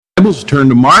Bibles, turn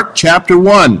to Mark chapter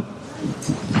 1.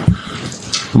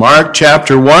 Mark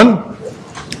chapter 1.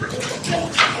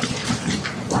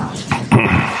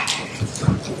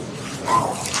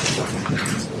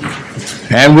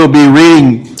 And we'll be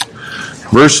reading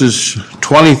verses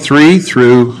 23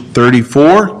 through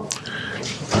 34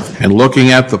 and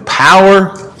looking at the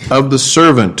power of the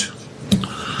servant.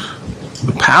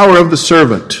 The power of the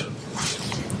servant.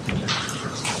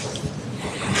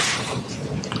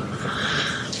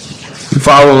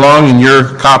 Follow along in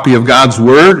your copy of God's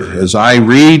Word as I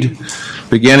read,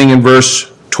 beginning in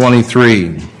verse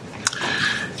 23.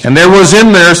 And there was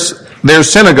in their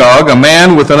synagogue a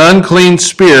man with an unclean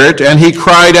spirit, and he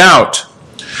cried out,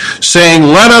 saying,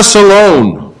 Let us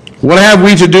alone. What have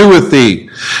we to do with thee?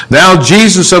 Thou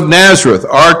Jesus of Nazareth,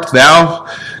 art thou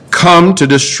come to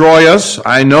destroy us?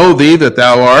 I know thee that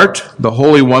thou art the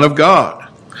Holy One of God.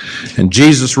 And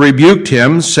Jesus rebuked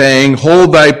him, saying,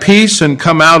 Hold thy peace and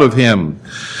come out of him.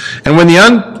 And when the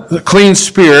unclean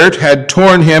spirit had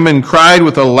torn him and cried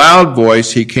with a loud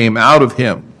voice, he came out of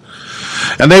him.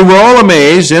 And they were all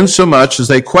amazed, insomuch as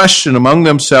they questioned among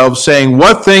themselves, saying,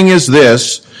 What thing is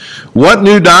this? What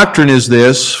new doctrine is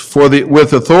this? For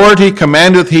with authority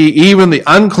commandeth he even the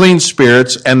unclean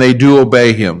spirits, and they do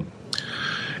obey him.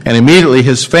 And immediately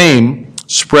his fame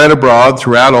spread abroad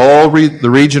throughout all the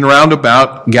region round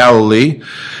about Galilee.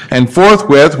 And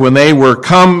forthwith, when they were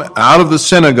come out of the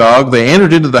synagogue, they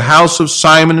entered into the house of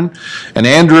Simon and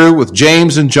Andrew with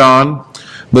James and John.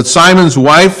 But Simon's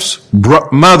wife's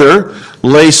mother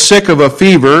lay sick of a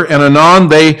fever, and anon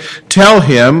they tell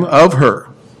him of her.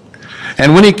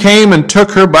 And when he came and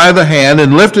took her by the hand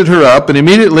and lifted her up, and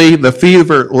immediately the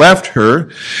fever left her,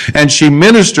 and she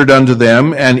ministered unto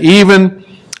them, and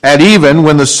at even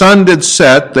when the sun did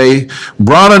set, they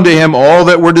brought unto him all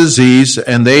that were diseased,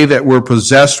 and they that were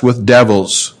possessed with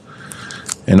devils.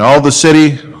 And all the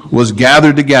city was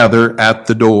gathered together at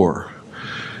the door.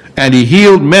 And he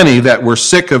healed many that were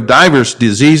sick of divers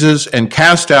diseases, and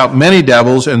cast out many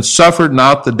devils, and suffered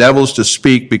not the devils to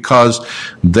speak, because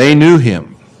they knew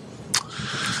him.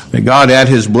 May God add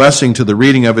his blessing to the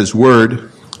reading of his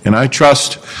word, and I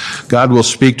trust God will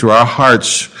speak to our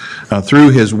hearts through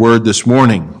his word this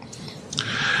morning.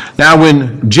 Now,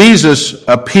 when Jesus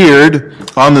appeared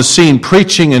on the scene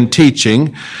preaching and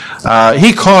teaching,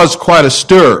 he caused quite a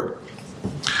stir.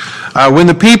 When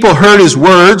the people heard his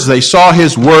words, they saw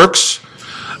his works,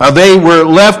 they were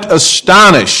left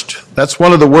astonished. That's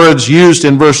one of the words used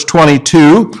in verse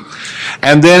 22.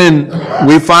 And then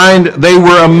we find they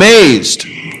were amazed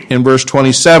in verse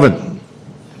 27.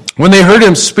 When they heard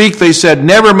him speak, they said,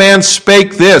 Never man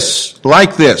spake this,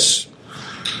 like this.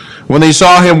 When they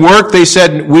saw him work, they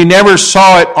said, We never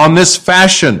saw it on this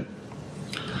fashion.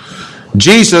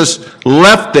 Jesus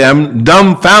left them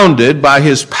dumbfounded by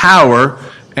his power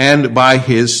and by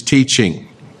his teaching.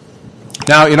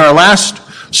 Now, in our last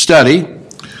study,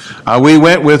 we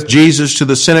went with Jesus to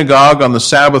the synagogue on the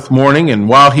Sabbath morning, and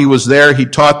while he was there, he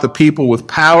taught the people with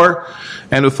power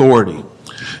and authority.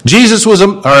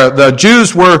 The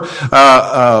Jews were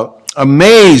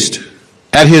amazed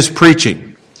at his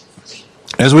preaching.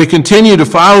 As we continue to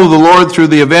follow the Lord through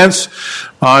the events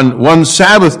on one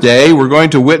Sabbath day, we're going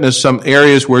to witness some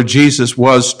areas where Jesus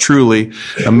was truly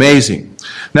amazing.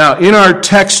 Now, in our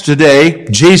text today,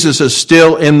 Jesus is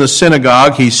still in the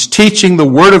synagogue. He's teaching the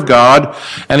Word of God,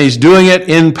 and he's doing it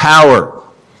in power.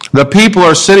 The people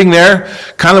are sitting there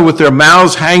kind of with their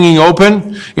mouths hanging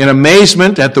open in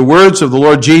amazement at the words of the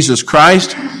Lord Jesus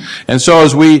Christ. And so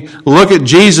as we look at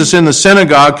Jesus in the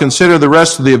synagogue, consider the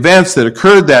rest of the events that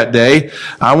occurred that day,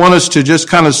 I want us to just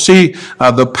kind of see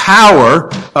the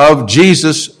power of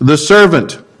Jesus the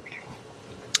servant.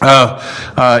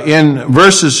 In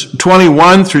verses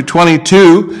 21 through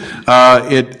 22,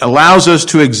 it allows us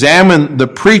to examine the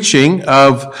preaching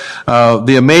of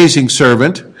the amazing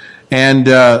servant. And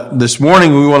this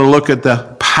morning we want to look at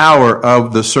the power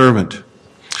of the servant.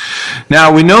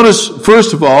 Now we notice,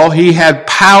 first of all, he had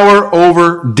power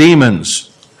over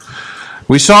demons.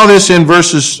 We saw this in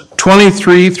verses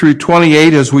 23 through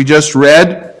 28 as we just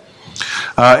read.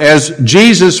 As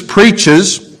Jesus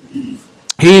preaches,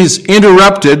 he's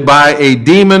interrupted by a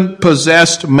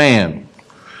demon-possessed man.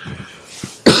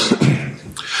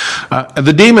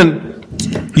 The demon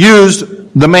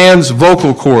used the man's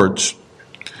vocal cords.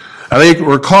 They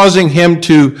were causing him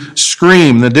to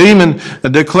scream. The demon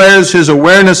declares his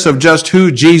awareness of just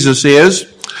who Jesus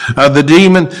is. The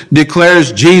demon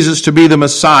declares Jesus to be the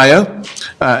Messiah.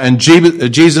 And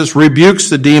Jesus rebukes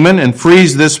the demon and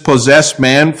frees this possessed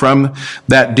man from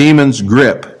that demon's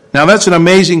grip. Now that's an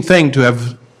amazing thing to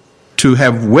to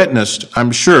have witnessed,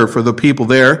 I'm sure, for the people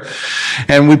there.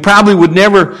 And we probably would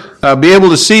never be able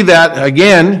to see that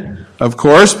again, of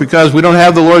course, because we don't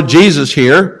have the Lord Jesus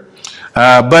here.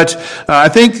 But I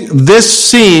think this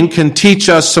scene can teach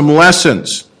us some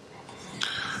lessons.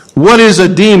 What is a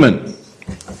demon?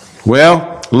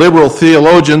 Well, liberal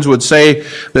theologians would say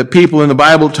that people in the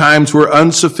Bible times were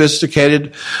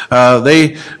unsophisticated.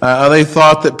 They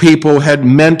thought that people had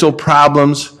mental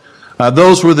problems.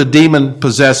 Those were the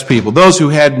demon-possessed people, those who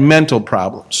had mental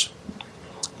problems.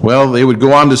 Well, they would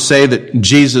go on to say that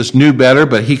Jesus knew better,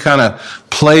 but he kind of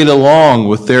played along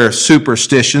with their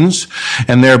superstitions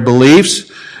and their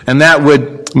beliefs, and that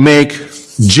would make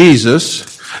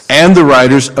Jesus and the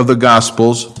writers of the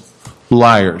Gospels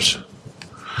liars.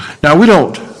 Now, we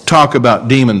don't talk about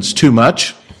demons too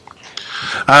much,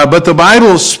 but the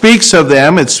Bible speaks of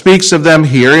them. It speaks of them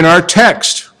here in our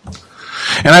text.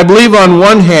 And I believe on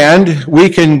one hand, we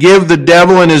can give the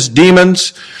devil and his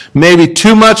demons maybe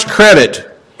too much credit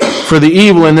for the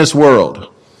evil in this world.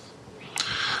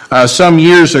 Some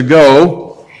years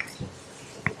ago,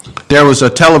 there was a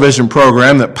television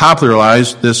program that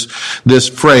popularized this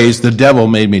phrase, "The devil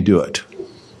made me do it."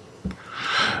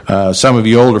 Some of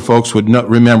you older folks would not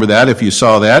remember that if you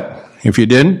saw that. If you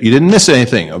didn't miss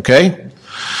anything, okay?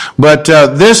 But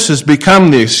this has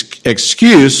become the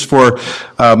excuse for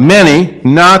many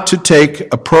not to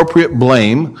take appropriate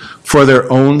blame for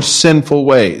their own sinful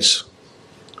ways.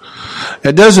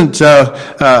 It doesn't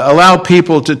allow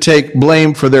people to take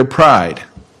blame for their pride.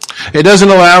 It doesn't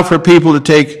allow for people to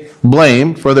take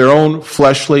blame for their own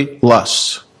fleshly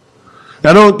lusts.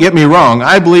 Now, don't get me wrong.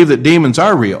 I believe that demons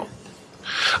are real.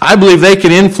 I believe they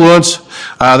can influence,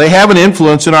 they have an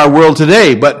influence in our world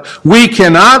today, but we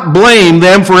cannot blame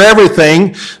them for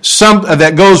everything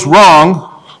that goes wrong,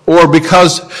 or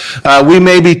because we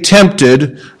may be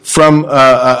tempted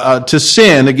to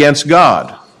sin against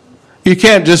God. You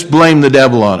can't just blame the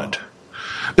devil on it.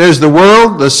 There's the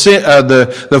world,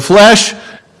 the flesh,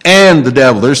 and the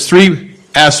devil. There's three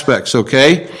aspects,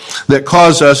 okay, that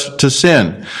cause us to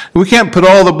sin. We can't put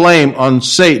all the blame on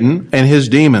Satan and his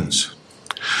demons.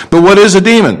 But what is a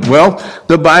demon? Well,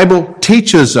 the Bible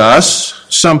teaches us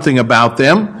something about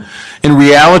them. In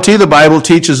reality, the Bible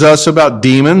teaches us about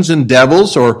demons and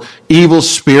devils or evil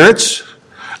spirits.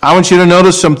 I want you to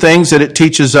notice some things that it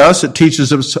teaches us. It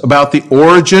teaches us about the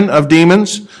origin of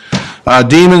demons.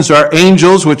 Demons are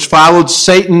angels which followed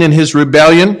Satan in his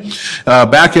rebellion.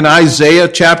 Back in Isaiah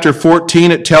chapter 14,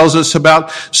 it tells us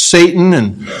about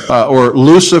Satan or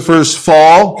Lucifer's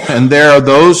fall, and there are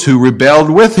those who rebelled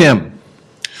with him.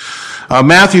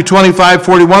 Matthew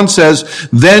 25:41 says,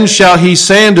 "Then shall he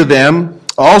say unto them,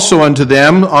 also unto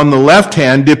them on the left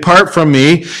hand, Depart from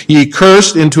me, ye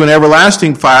cursed, into an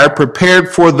everlasting fire,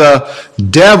 prepared for the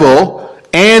devil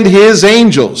and his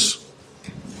angels."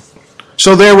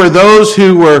 So there were those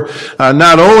who were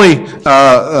not only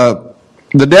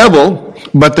the devil,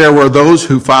 but there were those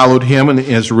who followed him in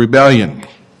his rebellion.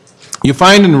 You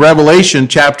find in Revelation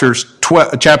chapter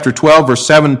 12, verse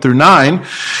 7 through 9,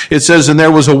 it says, "And there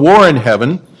was a war in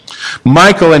heaven.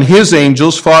 Michael and his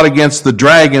angels fought against the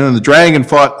dragon, and the dragon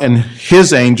fought and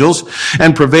his angels,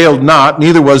 and prevailed not,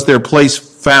 neither was their place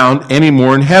found any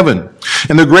more in heaven.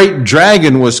 And the great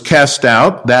dragon was cast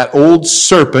out, that old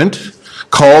serpent,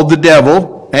 called the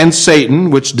devil and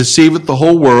Satan, which deceiveth the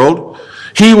whole world.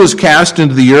 He was cast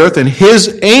into the earth, and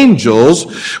his angels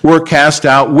were cast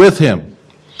out with him."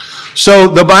 So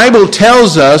the Bible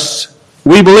tells us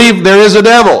we believe there is a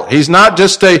devil. He's not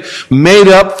just a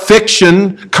made-up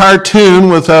fiction cartoon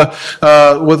with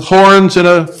horns and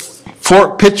a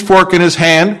pitchfork in his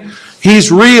hand.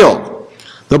 He's real.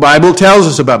 The Bible tells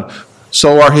us about him.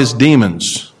 So are his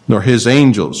demons, or his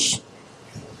angels.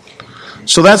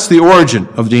 So that's the origin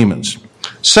of demons.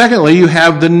 Secondly, you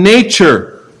have the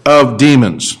nature of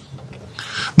demons.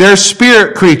 They're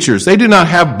spirit creatures. They do not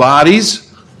have bodies.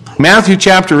 Matthew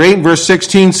chapter 8, verse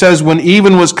 16 says, "When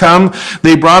even was come,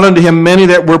 they brought unto him many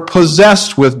that were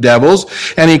possessed with devils,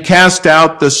 and he cast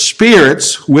out the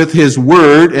spirits with his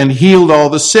word, and healed all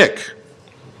the sick."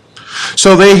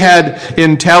 So they had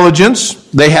intelligence,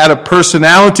 they had a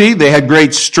personality, they had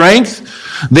great strength,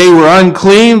 they were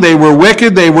unclean, they were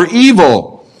wicked, they were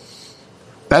evil.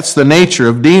 That's the nature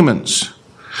of demons.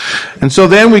 And so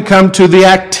then we come to the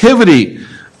activity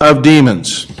of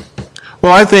demons.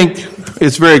 Well, I think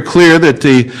it's very clear that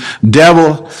the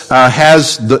devil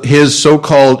has his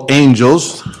so-called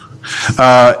angels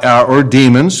or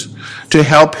demons to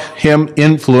help him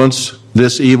influence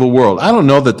this evil world. I don't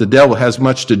know that the devil has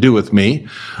much to do with me.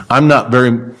 I'm not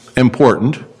very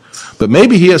important. But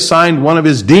maybe he assigned one of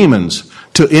his demons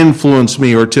to influence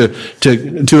me or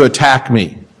to attack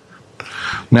me.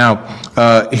 Now,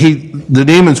 the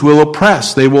demons will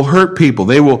oppress. They will hurt people.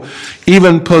 They will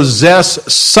even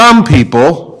possess some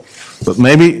people. But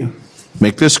maybe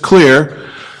make this clear.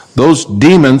 Those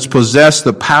demons possess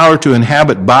the power to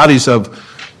inhabit bodies of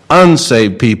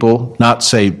unsaved people, not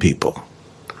saved people.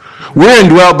 We're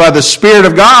indwelt by the Spirit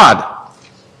of God.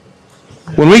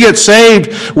 When we get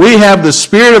saved, we have the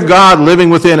Spirit of God living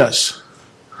within us.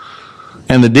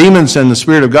 And the demons and the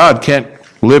Spirit of God can't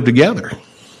live together.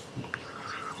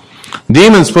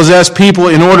 Demons possess people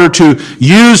in order to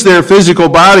use their physical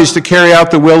bodies to carry out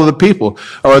the will of the people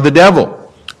or the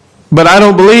devil. But I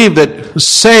don't believe that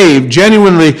saved,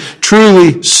 genuinely,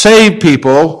 truly saved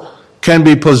people can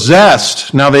be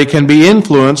possessed. Now they can be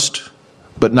influenced,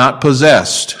 but not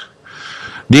possessed.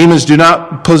 Demons do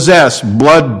not possess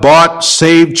blood-bought,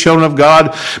 saved children of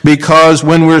God, because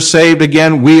when we're saved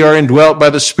again, we are indwelt by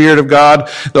the Spirit of God.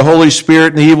 The Holy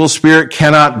Spirit and the evil spirit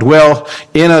cannot dwell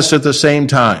in us at the same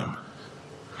time.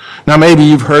 Now maybe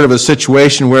you've heard of a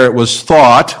situation where it was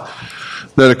thought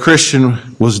that a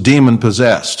Christian was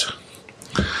demon-possessed.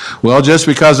 Well, just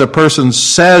because a person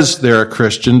says they're a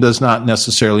Christian does not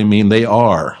necessarily mean they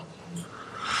are.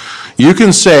 You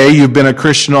can say you've been a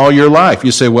Christian all your life.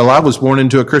 You say, well, I was born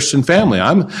into a Christian family.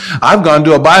 I've gone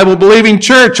to a Bible-believing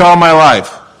church all my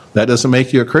life. That doesn't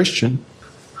make you a Christian.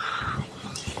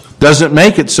 Doesn't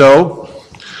make it so.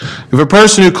 If a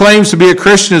person who claims to be a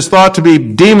Christian is thought to be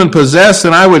demon-possessed,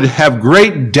 then I would have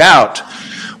great doubt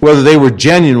whether they were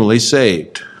genuinely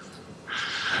saved.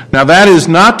 Now, that is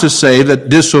not to say that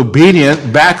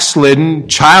disobedient, backslidden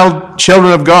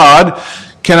children of God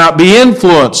cannot be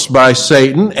influenced by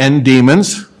Satan and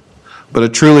demons, but a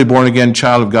truly born-again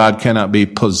child of God cannot be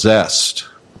possessed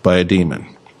by a demon.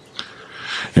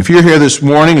 If you're here this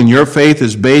morning and your faith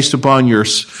is based upon your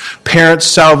parents'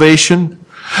 salvation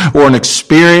or an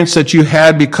experience that you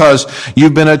had because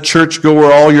you've been a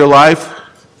churchgoer all your life,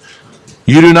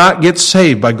 you do not get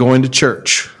saved by going to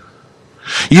church.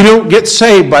 You don't get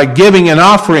saved by giving an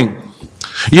offering.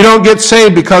 You don't get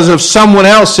saved because of someone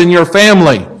else in your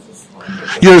family.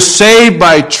 You're saved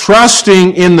by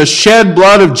trusting in the shed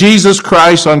blood of Jesus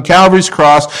Christ on Calvary's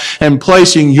cross and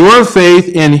placing your faith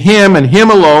in Him and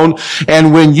Him alone.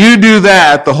 And when you do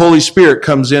that, the Holy Spirit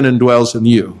comes in and dwells in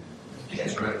you.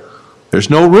 There's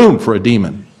no room for a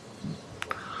demon.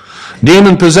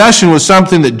 Demon possession was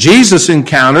something that Jesus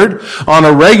encountered on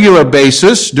a regular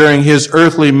basis during His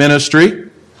earthly ministry.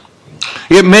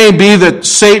 It may be that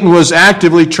Satan was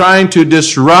actively trying to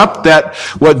disrupt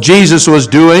what Jesus was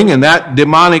doing, and that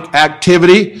demonic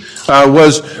activity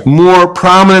was more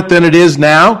prominent than it is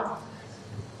now.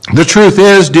 The truth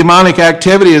is, demonic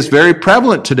activity is very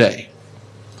prevalent today.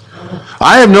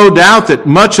 I have no doubt that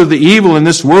much of the evil in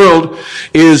this world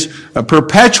is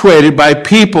perpetuated by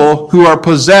people who are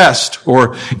possessed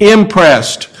or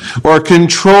impressed or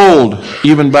controlled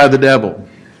even by the devil.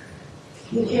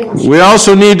 We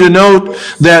also need to note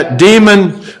that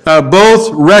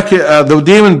the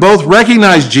demon both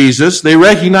recognize Jesus. They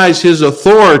recognize His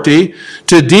authority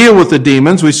to deal with the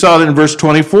demons. We saw that in verse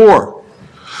 24.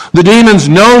 The demons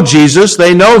know Jesus,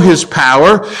 they know His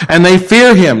power, and they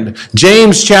fear Him.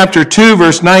 James chapter 2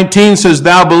 verse 19 says,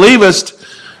 "Thou believest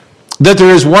that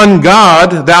there is one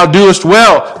God, thou doest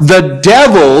well. The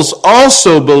devils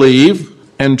also believe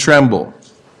and tremble."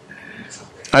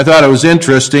 I thought it was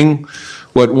interesting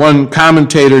what one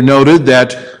commentator noted,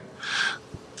 that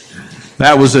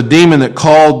was a demon that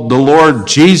called the Lord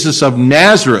Jesus of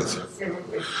Nazareth.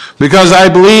 Because I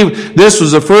believe this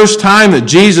was the first time that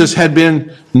Jesus had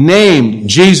been named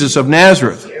Jesus of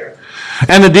Nazareth.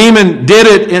 And the demon did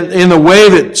it in the way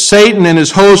that Satan and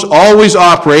his hosts always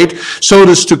operate, so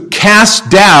as to cast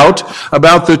doubt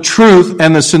about the truth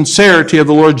and the sincerity of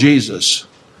the Lord Jesus.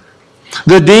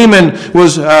 The demon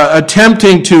was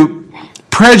attempting to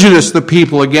prejudice the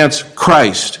people against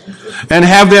Christ and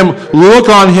have them look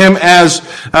on Him as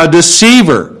a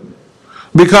deceiver,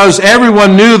 because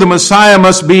everyone knew the Messiah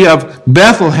must be of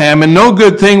Bethlehem and no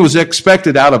good thing was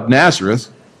expected out of Nazareth.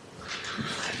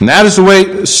 And that is the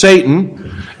way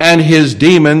Satan and his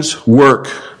demons work.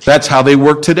 That's how they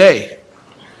work today.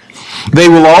 They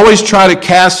will always try to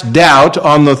cast doubt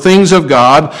on the things of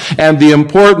God and the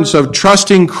importance of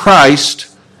trusting Christ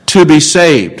to be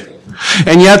saved.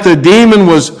 And yet the demon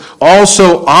was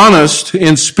also honest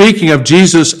in speaking of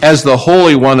Jesus as the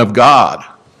Holy One of God.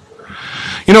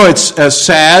 You know, it's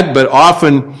sad, but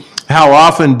how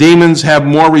often demons have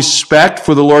more respect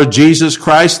for the Lord Jesus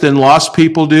Christ than lost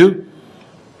people do.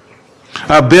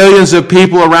 Billions of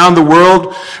people around the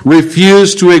world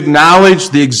refuse to acknowledge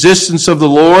the existence of the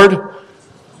Lord,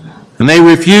 and they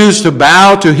refuse to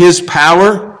bow to His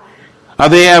power.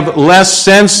 They have less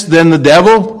sense than the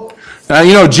devil.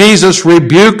 Jesus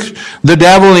rebuked the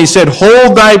devil and he said,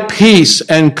 "Hold thy peace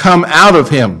and come out of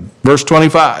him." Verse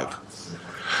 25.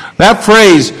 That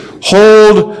phrase,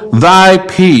 "hold thy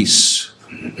peace,"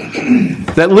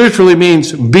 that literally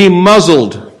means be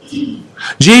muzzled.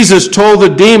 Jesus told the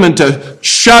demon to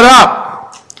shut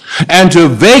up and to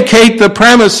vacate the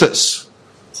premises.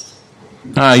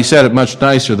 He said it much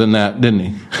nicer than that, didn't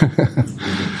he?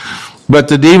 But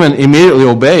the demon immediately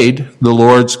obeyed the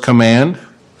Lord's command,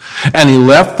 and he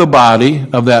left the body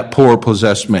of that poor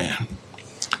possessed man.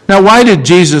 Now, why did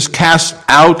Jesus cast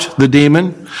out the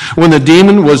demon when the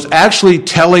demon was actually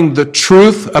telling the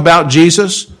truth about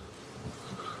Jesus?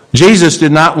 Jesus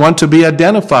did not want to be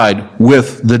identified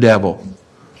with the devil,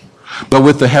 but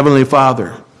with the Heavenly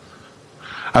Father.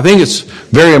 I think it's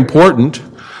very important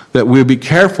that we be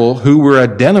careful who we're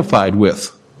identified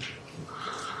with.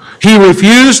 He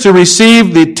refused to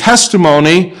receive the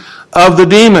testimony of the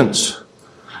demons.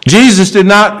 Jesus did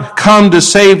not come to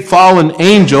save fallen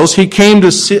angels. He came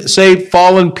to save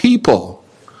fallen people.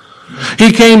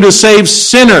 He came to save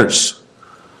sinners.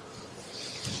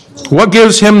 What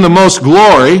gives him the most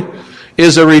glory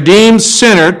is a redeemed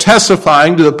sinner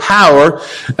testifying to the power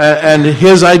and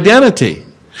his identity.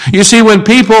 You see, when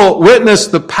people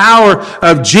witnessed the power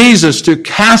of Jesus to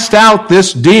cast out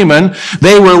this demon,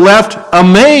 they were left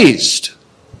amazed.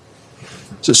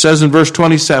 As it says in verse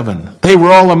 27, they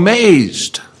were all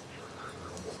amazed.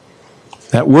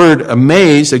 That word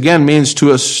amazed, again, means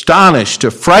to astonish,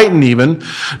 to frighten even,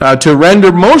 to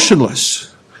render motionless.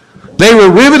 They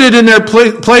were riveted in their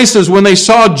places when they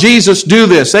saw Jesus do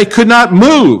this. They could not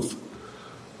move.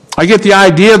 I get the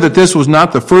idea that this was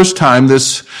not the first time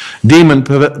this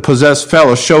demon-possessed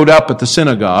fellow showed up at the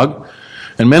synagogue,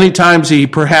 and many times he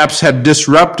perhaps had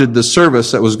disrupted the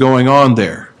service that was going on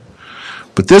there.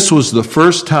 But this was the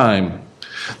first time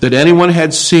that anyone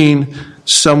had seen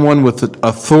someone with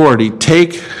authority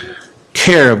take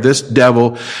care of this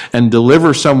devil and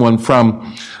deliver someone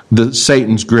from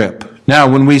Satan's grip. Now,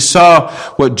 when they saw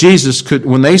what Jesus could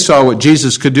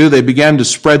do, they began to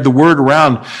spread the word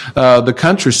around the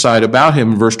countryside about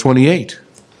him in verse 28.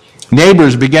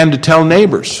 Neighbors began to tell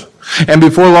neighbors. And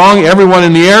before long, everyone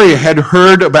in the area had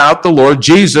heard about the Lord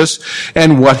Jesus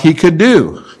and what he could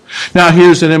do. Now,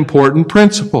 here's an important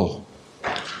principle.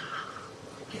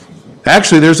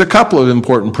 Actually, there's a couple of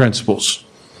important principles.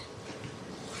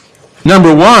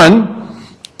 Number one,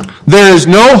 there is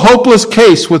no hopeless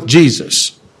case with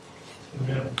Jesus.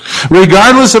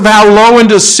 Regardless of how low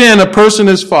into sin a person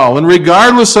has fallen,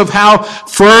 regardless of how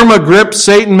firm a grip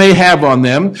Satan may have on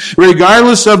them,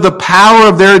 regardless of the power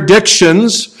of their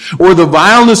addictions or the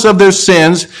vileness of their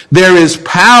sins, there is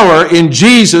power in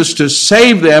Jesus to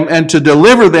save them and to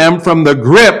deliver them from the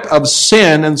grip of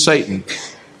sin and Satan.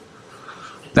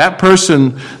 That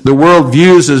person the world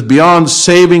views as beyond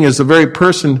saving is the very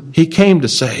person he came to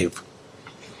save.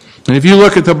 And if you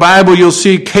look at the Bible, you'll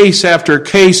see case after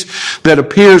case that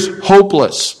appears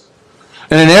hopeless.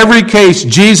 And in every case,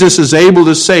 Jesus is able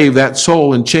to save that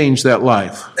soul and change that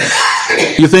life.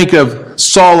 You think of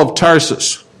Saul of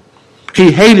Tarsus.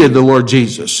 He hated the Lord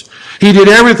Jesus. He did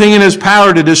everything in his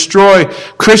power to destroy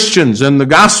Christians and the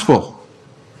gospel.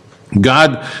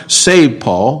 God saved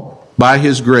Paul by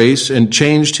his grace and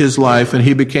changed his life, and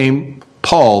he became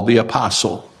Paul the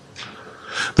apostle.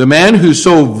 The man who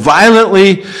so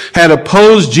violently had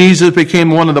opposed Jesus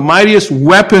became one of the mightiest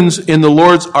weapons in the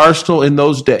Lord's arsenal in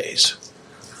those days.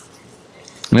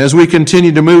 And as we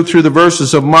continue to move through the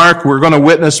verses of Mark, we're going to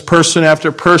witness person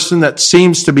after person that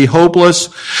seems to be hopeless.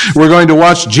 We're going to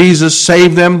watch Jesus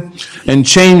save them and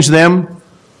change them.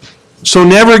 So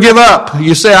never give up.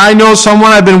 You say, I know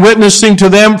someone, I've been witnessing to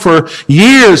them for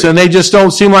years, and they just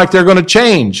don't seem like they're going to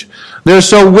change. They're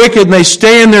so wicked and they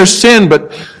stay in their sin,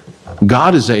 but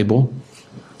God is able.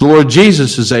 The Lord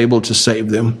Jesus is able to save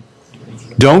them.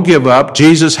 Don't give up.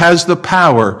 Jesus has the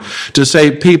power to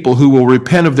save people who will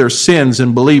repent of their sins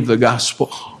and believe the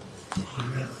gospel.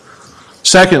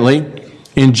 Secondly,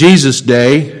 in Jesus'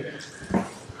 day,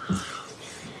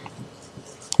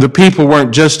 the people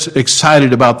weren't just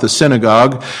excited about the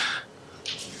synagogue.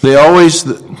 It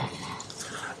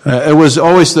was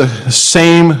always the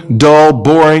same dull,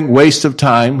 boring waste of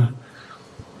time.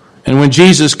 And when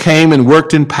Jesus came and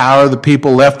worked in power, the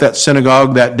people left that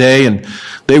synagogue that day and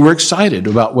they were excited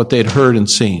about what they'd heard and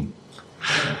seen.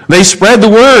 They spread the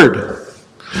word.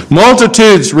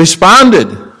 Multitudes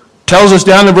responded. Tells us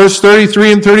down in verse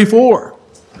 33 and 34.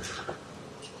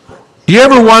 Do you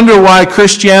ever wonder why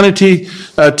Christianity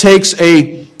takes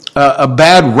a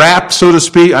bad rap, so to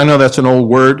speak? I know that's an old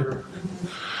word.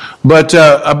 But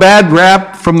a bad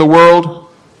rap from the world.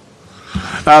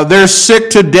 They're sick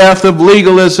to death of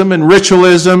legalism and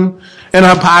ritualism and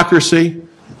hypocrisy.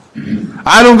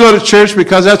 I don't go to church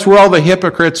because that's where all the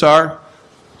hypocrites are.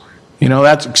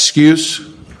 That's excuse.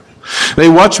 They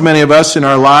watch many of us in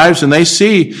our lives and they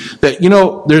see that,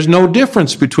 there's no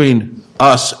difference between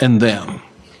us and them.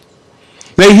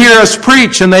 They hear us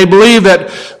preach and they believe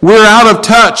that we're out of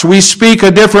touch. We speak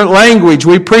a different language.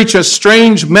 We preach a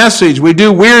strange message. We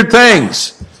do weird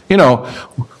things.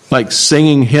 Like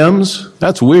singing hymns.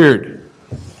 That's weird.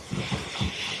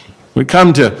 We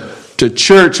come to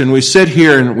church and we sit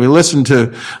here and we listen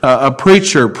to a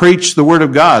preacher preach the Word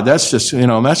of God. That's just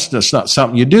not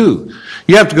something you do.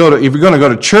 You have to if you're going to go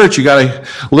to church, you got to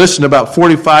listen to about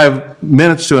 45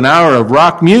 minutes to an hour of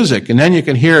rock music, and then you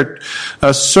can hear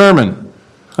a sermon,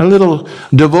 a little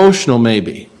devotional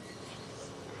maybe.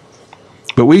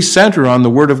 But we center on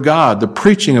the Word of God, the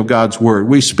preaching of God's Word.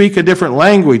 We speak a different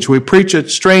language. We preach a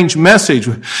strange message.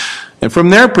 And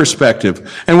from their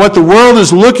perspective. And what the world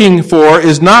is looking for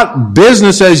is not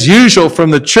business as usual from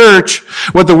the church.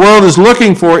 What the world is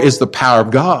looking for is the power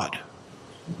of God.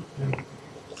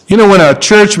 When a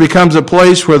church becomes a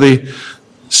place where the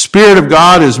Spirit of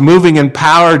God is moving in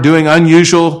power, doing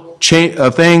unusual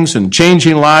things and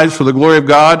changing lives for the glory of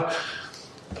God,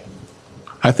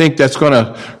 I think that's going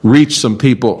to reach some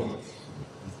people.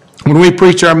 When we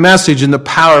preach our message in the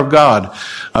power of God,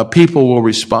 people will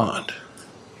respond.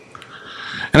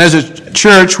 And as a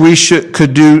church, we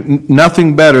could do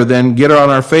nothing better than get on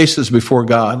our faces before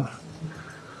God,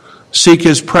 seek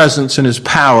His presence and His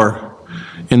power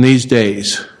in these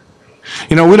days.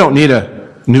 We don't need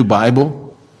a new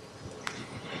Bible.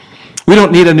 We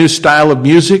don't need a new style of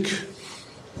music.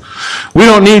 We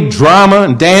don't need drama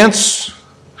and dance.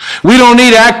 We don't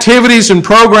need activities and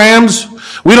programs.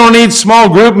 We don't need small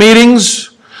group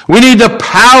meetings. We need the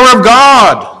power of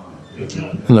God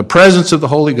and the presence of the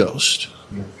Holy Ghost.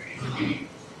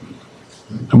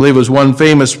 I believe it was one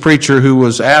famous preacher who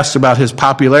was asked about his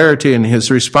popularity, and his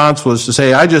response was to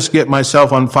say, I just get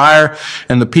myself on fire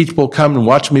and the people come and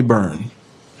watch me burn.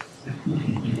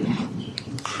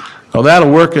 Well,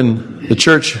 that'll work in the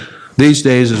church these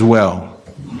days as well.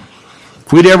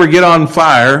 If we'd ever get on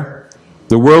fire,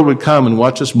 the world would come and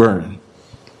watch us burn.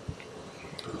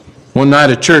 One night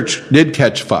a church did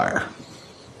catch fire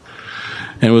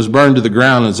and was burned to the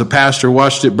ground. As the pastor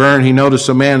watched it burn, he noticed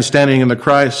a man standing in the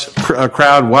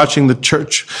crowd watching the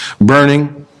church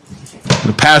burning.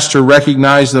 The pastor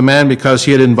recognized the man because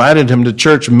he had invited him to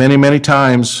church many, many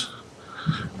times.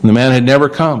 And the man had never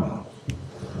come.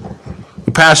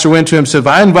 The pastor went to him and said,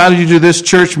 I invited you to this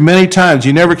church many times.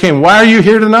 You never came. Why are you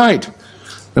here tonight?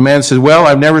 The man said, well,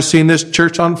 I've never seen this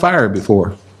church on fire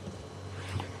before.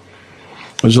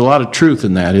 There's a lot of truth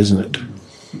in that, isn't it?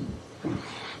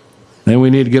 Then we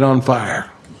need to get on fire.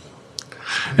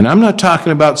 And I'm not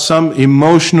talking about some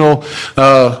emotional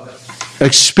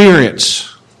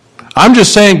experience. I'm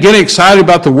just saying get excited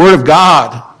about the Word of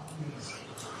God.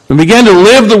 And begin to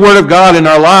live the Word of God in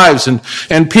our lives.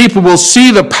 And people will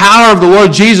see the power of the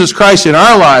Lord Jesus Christ in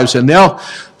our lives. And they'll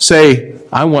say,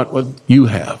 I want what you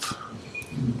have.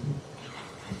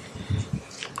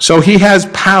 So He has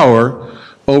power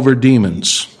over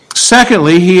demons.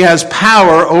 Secondly, He has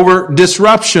power over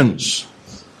disruptions.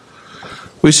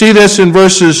 We see this in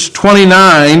verses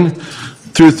 29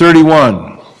 through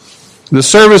 31. The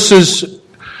services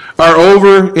are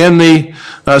over in the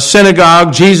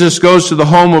synagogue. Jesus goes to the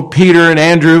home of Peter and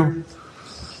Andrew.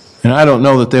 And I don't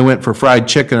know that they went for fried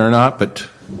chicken or not, but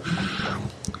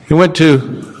he went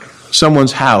to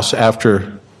someone's house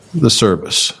after the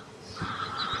service.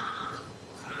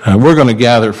 We're going to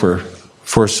gather for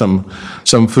some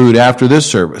food after this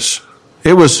service.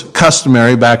 It was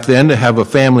customary back then to have a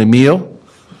family meal.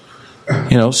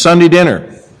 Sunday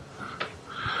dinner.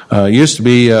 Used to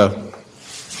be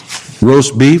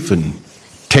roast beef and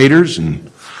taters and,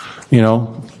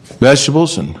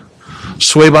 vegetables and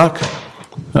Zwieback.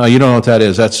 You don't know what that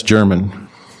is. That's German.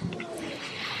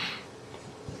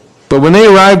 But when they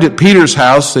arrived at Peter's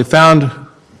house, they found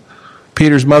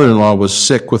Peter's mother-in-law was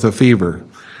sick with a fever.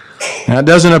 Now, it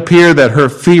doesn't appear that her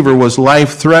fever was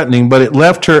life-threatening, but it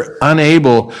left her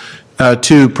unable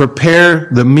to prepare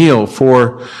the meal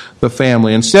for the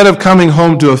family. Instead of coming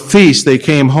home to a feast, they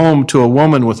came home to a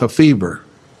woman with a fever.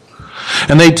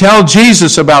 And they tell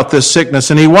Jesus about this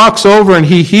sickness, and He walks over and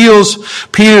He heals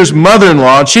Peter's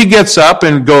mother-in-law, and she gets up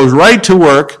and goes right to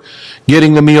work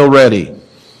getting the meal ready.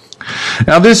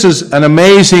 Now, this is an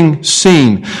amazing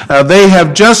scene. They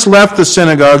have just left the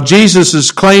synagogue. Jesus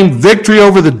has claimed victory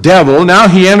over the devil. Now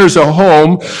He enters a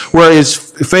home where He's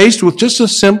faced with just a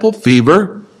simple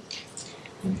fever.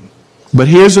 But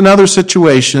here's another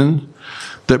situation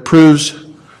that proves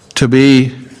to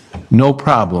be no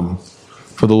problem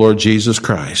for the Lord Jesus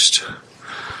Christ.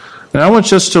 And I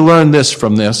want us to learn this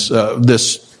from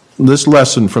this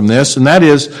lesson from this, and that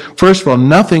is, first of all,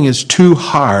 nothing is too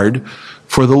hard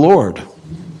for the Lord.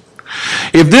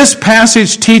 If this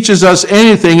passage teaches us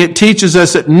anything, it teaches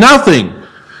us that nothing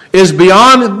is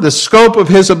beyond the scope of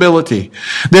His ability.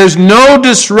 There's no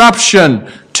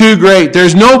disruption too great.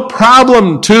 There's no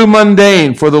problem too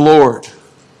mundane for the Lord.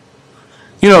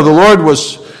 You know, the Lord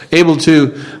was able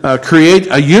to create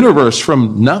a universe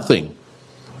from nothing.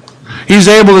 He's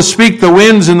able to speak the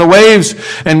winds and the waves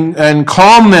and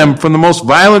calm them from the most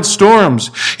violent storms.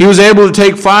 He was able to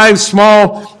take 5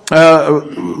 small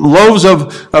loaves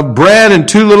of bread and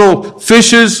 2 little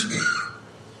fishes.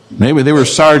 Maybe they were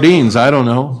sardines, I don't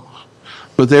know.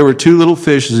 But they were 2 little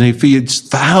fishes, and He feeds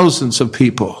thousands of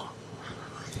people.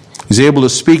 He's able to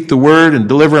speak the word and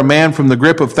deliver a man from the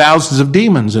grip of thousands of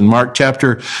demons in Mark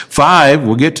chapter 5.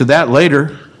 We'll get to that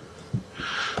later.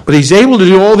 But He's able to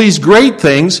do all these great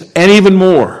things and even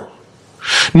more.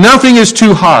 Nothing is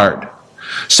too hard.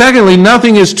 Secondly,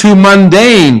 nothing is too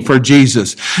mundane for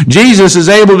Jesus. Jesus is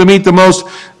able to meet the most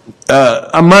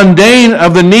mundane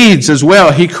of the needs as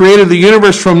well. He created the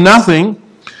universe from nothing.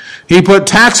 He put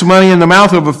tax money in the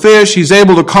mouth of a fish. He's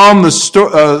able to calm the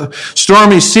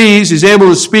stormy seas. He's able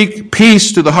to speak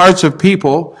peace to the hearts of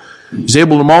people. He's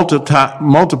able to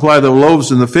multiply the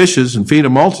loaves and the fishes and feed a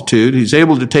multitude. He's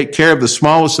able to take care of the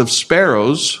smallest of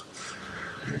sparrows.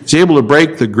 He's able to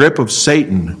break the grip of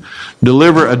Satan,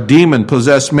 deliver a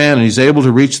demon-possessed man, and He's able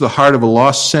to reach the heart of a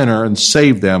lost sinner and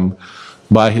save them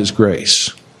by His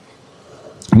grace.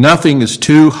 Nothing is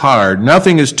too hard.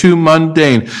 Nothing is too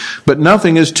mundane. But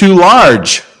nothing is too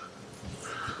large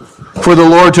for the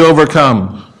Lord to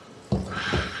overcome.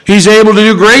 He's able to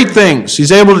do great things.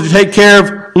 He's able to take care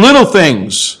of little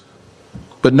things.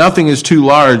 But nothing is too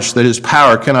large that His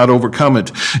power cannot overcome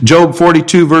it. Job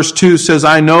 42 verse 2 says,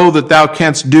 I know that Thou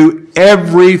canst do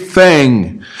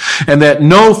everything, and that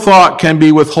no thought can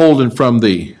be withholden from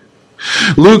Thee.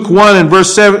 Luke 1 and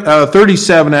verse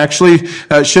 37 actually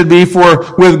should be,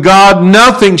 for with God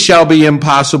nothing shall be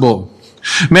impossible.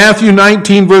 Matthew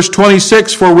 19 verse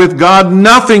 26, for with God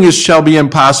nothing shall be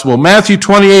impossible. Matthew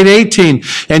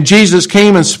 28:18, and Jesus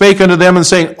came and spake unto them and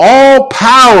saying, all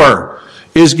power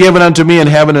is given unto me in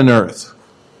heaven and earth.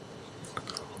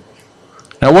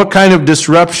 Now, what kind of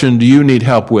disruption do you need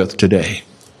help with today?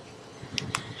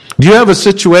 Do you have a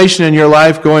situation in your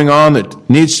life going on that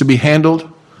needs to be handled?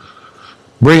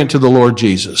 Bring it to the Lord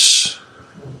Jesus.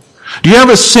 Do you have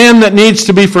a sin that needs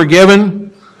to be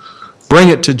forgiven? Bring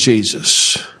it to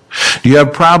Jesus. Do you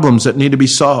have problems that need to be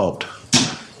solved?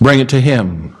 Bring it to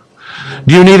Him.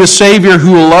 Do you need a Savior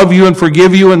who will love you and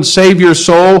forgive you and save your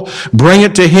soul? Bring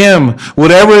it to Him.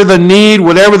 Whatever the need,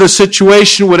 whatever the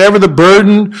situation, whatever the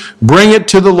burden, bring it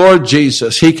to the Lord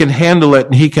Jesus. He can handle it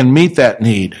and He can meet that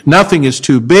need. Nothing is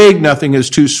too big. Nothing is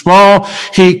too small.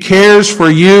 He cares for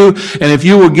you. And if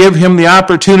you will give Him the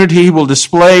opportunity, He will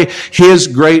display His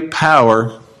great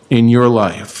power in your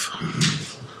life.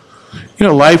 You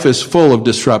know, life is full of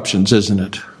disruptions, isn't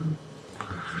it?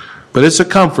 But it's a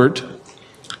comfort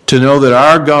to know that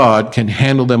our God can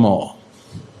handle them all.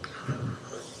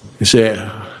 You say,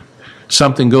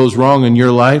 something goes wrong in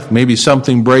your life, maybe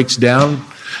something breaks down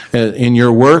in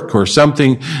your work, or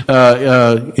something,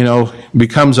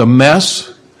 becomes a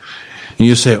mess, and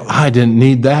you say, I didn't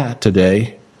need that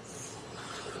today.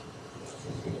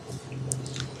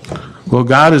 Well,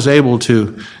 God is able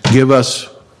to give us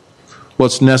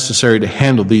what's necessary to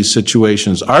handle these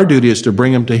situations. Our duty is to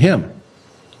bring them to Him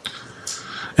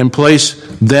and place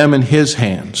them in His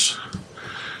hands.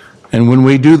 And when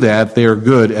we do that, they are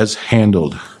good as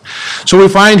handled. So we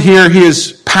find here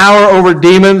His power over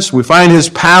demons, we find His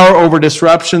power over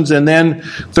disruptions, and then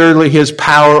thirdly, His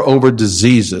power over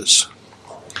diseases.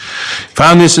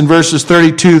 Found this in verses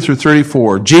 32 through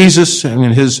 34. Jesus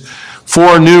and His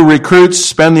 4 new recruits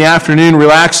spend the afternoon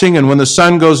relaxing, and when the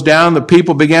sun goes down, the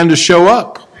people began to show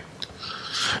up.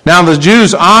 Now the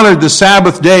Jews honored the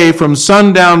Sabbath day from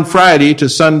sundown Friday to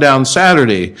sundown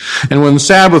Saturday. And when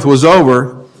Sabbath was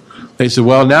over, they said,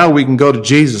 well, now we can go to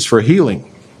Jesus for healing.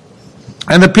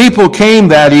 And the people came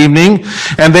that evening,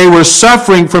 and they were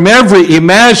suffering from every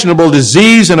imaginable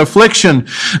disease and affliction.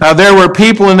 There were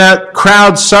people in that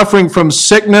crowd suffering from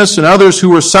sickness, and others who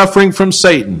were suffering from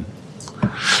Satan.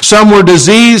 Some were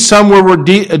diseased, some were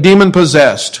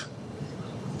demon-possessed.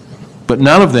 But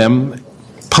none of them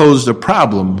posed a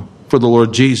problem for the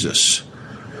Lord Jesus.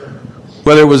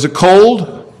 Whether it was a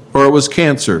cold or it was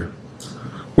cancer,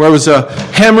 whether it was a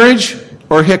hemorrhage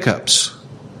or hiccups,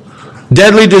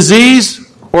 deadly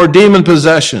disease or demon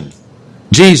possession,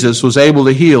 Jesus was able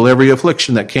to heal every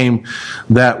affliction that came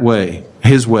that way,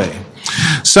 his way.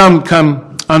 Some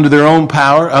come under their own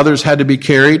power. Others had to be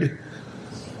carried.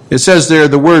 It says there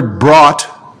the word brought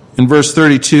in verse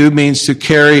 32 means to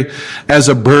carry as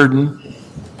a burden.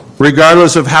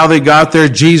 Regardless of how they got there,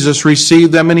 Jesus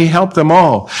received them and he helped them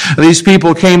all. These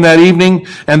people came that evening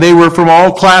and they were from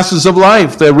all classes of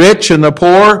life. The rich and the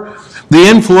poor, the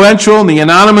influential and the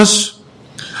anonymous,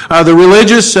 the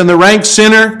religious and the rank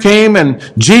sinner came, and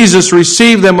Jesus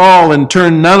received them all and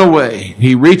turned none away.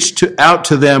 He reached out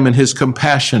to them in his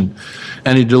compassion,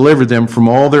 and he delivered them from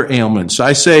all their ailments.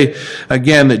 I say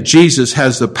again that Jesus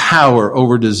has the power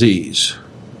over disease.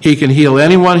 He can heal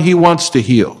anyone he wants to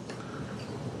heal,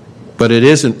 but it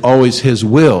isn't always his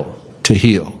will to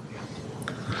heal.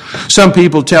 Some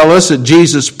people tell us that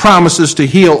Jesus promises to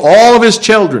heal all of his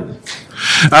children.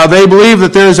 They believe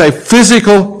that there is a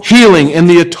physical healing in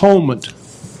the atonement.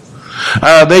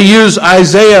 They use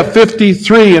Isaiah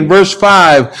 53 in verse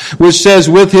 5, which says,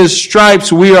 with his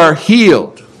stripes we are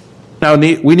healed. Now,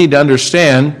 we need to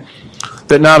understand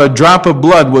that not a drop of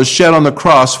blood was shed on the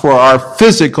cross for our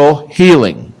physical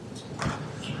healing.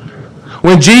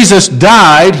 When Jesus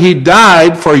died, he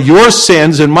died for your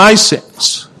sins and my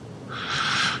sins.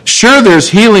 Sure, there's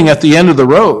healing at the end of the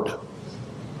road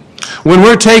when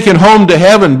we're taken home to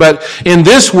heaven, but in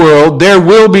this world there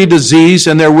will be disease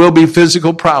and there will be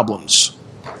physical problems.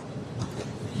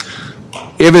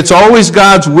 If it's always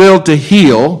God's will to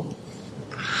heal,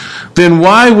 then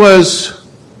why was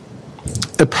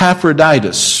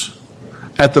Epaphroditus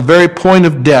at the very point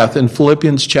of death in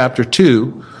Philippians chapter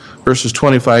 2, verses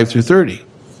 25 through 30?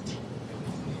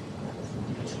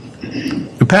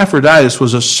 Epaphroditus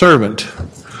was a servant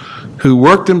who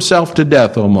worked himself to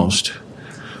death almost.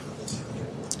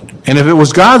 And if it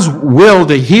was God's will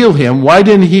to heal him, why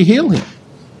didn't he heal him?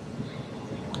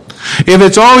 If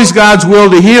it's always God's will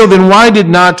to heal, then why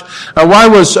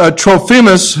was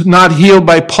Trophimus not healed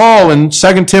by Paul in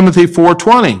 2 Timothy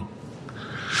 4:20?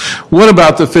 What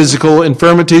about the physical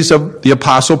infirmities of the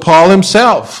Apostle Paul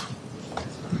himself?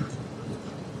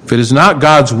 If it is not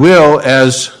God's will,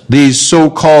 as these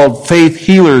so-called faith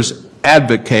healers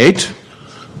advocate,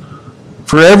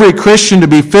 for every Christian to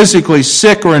be physically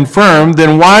sick or infirm,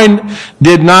 then why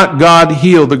did not God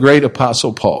heal the great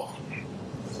Apostle Paul?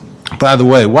 By the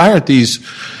way, why aren't these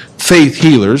faith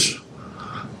healers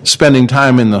spending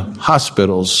time in the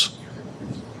hospitals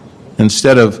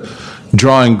instead of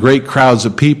drawing great crowds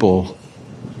of people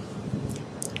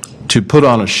to put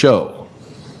on a show?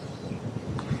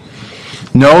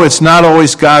 No, it's not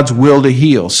always God's will to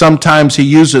heal. Sometimes he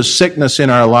uses sickness in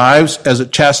our lives as a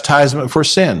chastisement for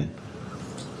sin.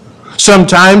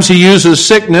 Sometimes he uses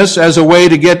sickness as a way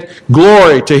to get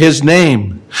glory to his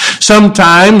name.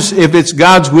 Sometimes, if it's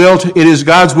God's will, it is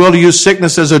God's will to use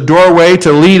sickness as a doorway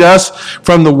to lead us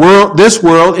from this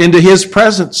world into his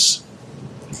presence.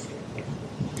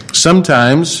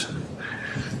 Sometimes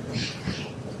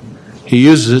he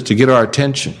uses it to get our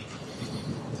attention.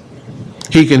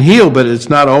 He can heal, but it's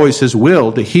not always his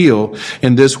will to heal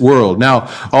in this world. Now,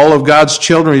 all of God's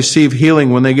children receive healing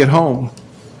when they get home.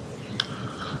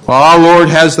 While our Lord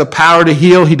has the power to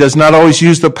heal, he does not always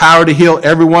use the power to heal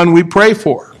everyone we pray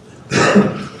for.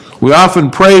 We often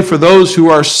pray for those who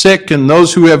are sick and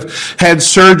those who have had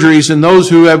surgeries and those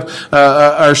who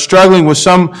are struggling with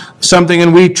something,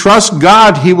 and we trust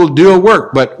God he will do a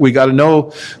work, but we got to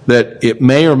know that it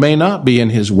may or may not be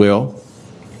in his will.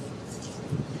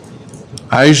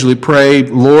 I usually pray,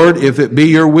 Lord, if it be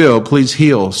your will, please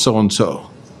heal so-and-so.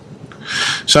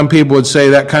 Some people would say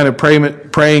that kind of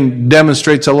praying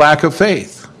demonstrates a lack of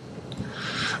faith.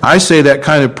 I say that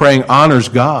kind of praying honors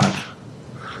God.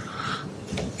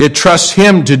 It trusts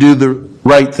him to do the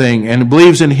right thing and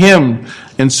believes in him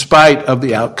in spite of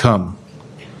the outcome.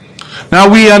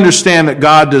 Now, we understand that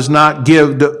God does not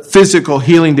give the physical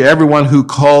healing to everyone who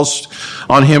calls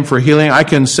on him for healing. I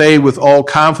can say with all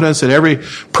confidence that every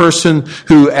person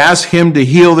who asks him to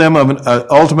heal them of an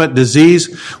ultimate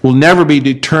disease will never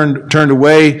be turned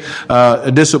away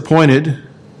disappointed.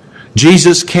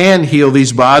 Jesus can heal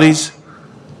these bodies.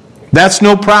 That's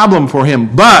no problem for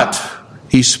him, but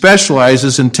he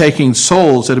specializes in taking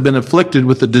souls that have been afflicted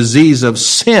with the disease of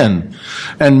sin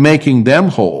and making them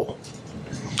whole.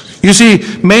 You see,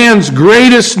 man's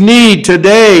greatest need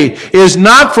today is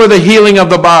not for the healing of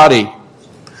the body.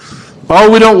 Oh,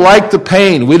 we don't like the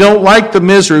pain. We don't like the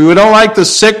misery. We don't like the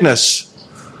sickness.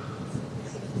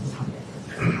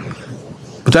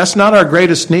 But that's not our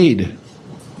greatest need.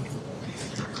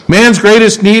 Man's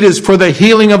greatest need is for the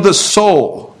healing of the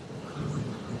soul,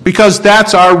 because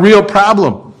that's our real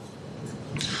problem.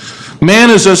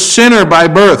 Man is a sinner by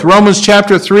birth. Romans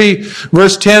chapter 3,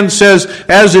 verse 10 says,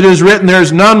 as it is written, there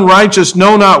is none righteous,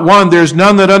 no, not one. There is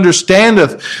none that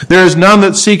understandeth. There is none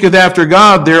that seeketh after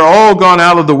God. They are all gone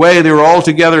out of the way. They were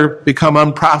altogether become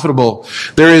unprofitable.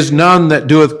 There is none that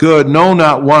doeth good, no,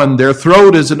 not one. Their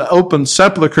throat is an open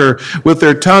sepulchre. With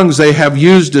their tongues they have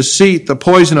used deceit. The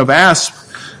poison of asp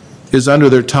is under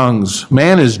their tongues.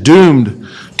 Man is doomed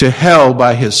to hell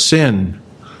by his sin.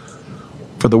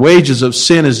 For the wages of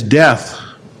sin is death,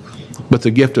 but the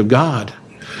gift of God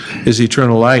is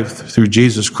eternal life through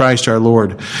Jesus Christ our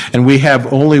Lord. And we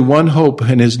have only one hope,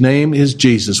 and his name is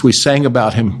Jesus. We sang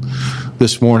about him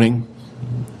this morning.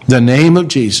 The name of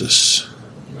Jesus.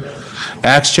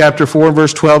 Acts chapter 4,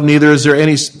 verse 12, neither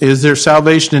is there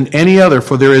salvation in any other,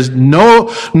 for there is none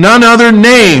other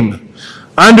name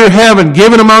under heaven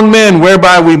given among men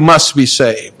whereby we must be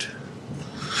saved.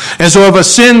 And so if a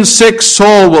sin-sick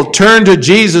soul will turn to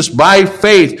Jesus by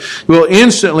faith, he will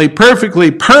instantly, perfectly,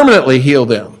 permanently heal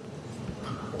them.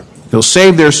 He'll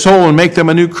save their soul and make them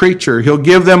a new creature. He'll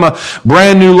give them a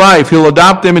brand new life. He'll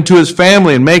adopt them into his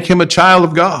family and make him a child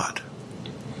of God.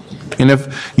 And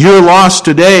if you're lost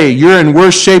today, you're in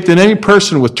worse shape than any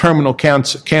person with terminal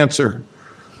cancer.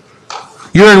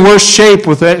 You're in worse shape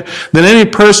than any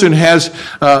person has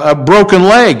a broken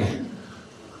leg.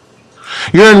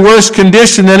 You're in worse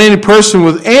condition than any person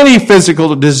with any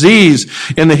physical disease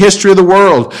in the history of the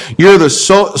world. You're the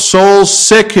soul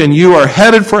sick and you are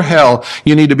headed for hell.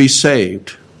 You need to be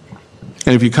saved.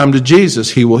 And if you come to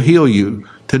Jesus, he will heal you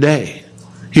today.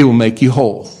 He will make you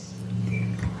whole.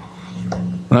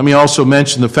 Let me also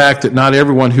mention the fact that not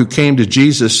everyone who came to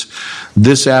Jesus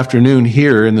this afternoon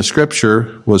here in the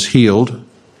scripture was healed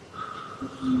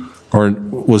or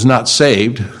was not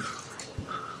saved.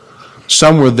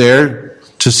 Some were there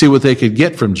to see what they could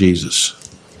get from Jesus.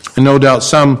 And no doubt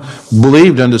some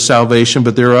believed unto salvation,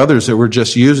 but there are others that were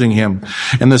just using him.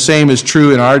 And the same is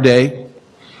true in our day.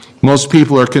 Most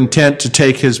people are content to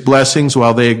take his blessings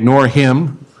while they ignore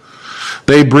him.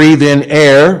 They breathe in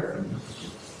air.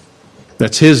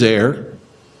 That's his air.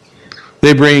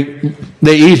 They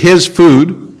eat his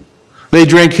food. They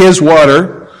drink his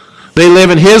water. They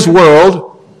live in his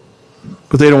world,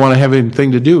 but they don't want to have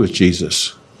anything to do with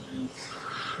Jesus.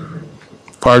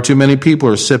 Far too many people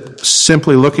are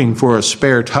simply looking for a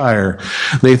spare tire.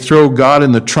 They throw God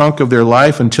in the trunk of their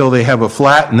life until they have a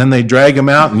flat, and then they drag him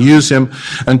out and use him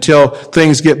until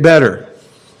things get better.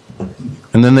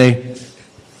 And then they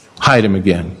hide him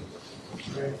again.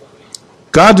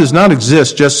 God does not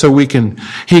exist just so he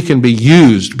can be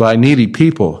used by needy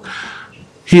people.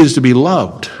 He is to be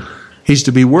loved. He's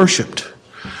to be worshiped.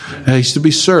 And he's to be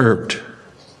served,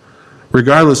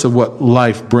 regardless of what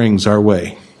life brings our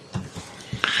way.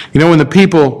 You know, when the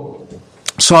people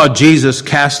saw Jesus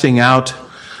casting out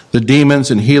the demons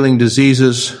and healing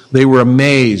diseases, they were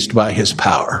amazed by his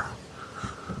power.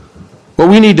 What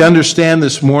we need to understand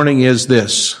this morning is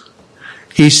this: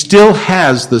 he still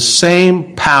has the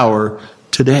same power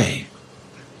today.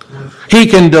 He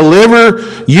can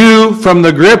deliver you from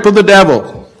the grip of the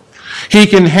devil. He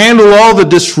can handle all the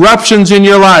disruptions in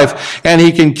your life, and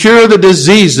he can cure the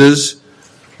diseases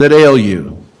that ail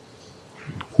you.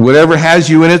 Whatever has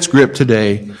you in its grip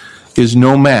today is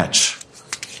no match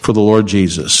for the Lord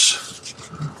Jesus.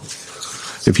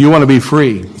 If you want to be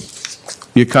free,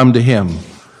 you come to him.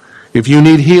 If you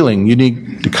need healing, you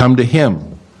need to come to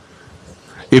him.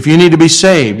 If you need to be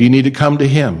saved, you need to come to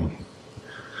him.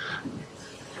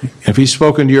 If he's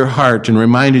spoken to your heart and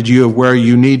reminded you of where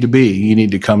you need to be, you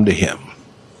need to come to him.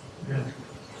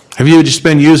 Have you just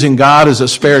been using God as a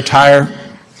spare tire?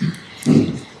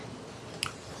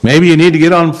 Maybe you need to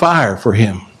get on fire for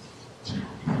him.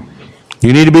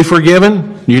 You need to be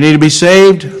forgiven. You need to be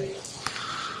saved.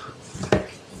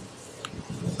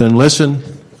 Then listen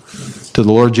to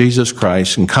the Lord Jesus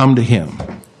Christ and come to him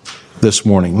this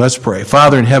morning. Let's pray.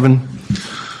 Father in heaven,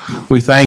 we thank you.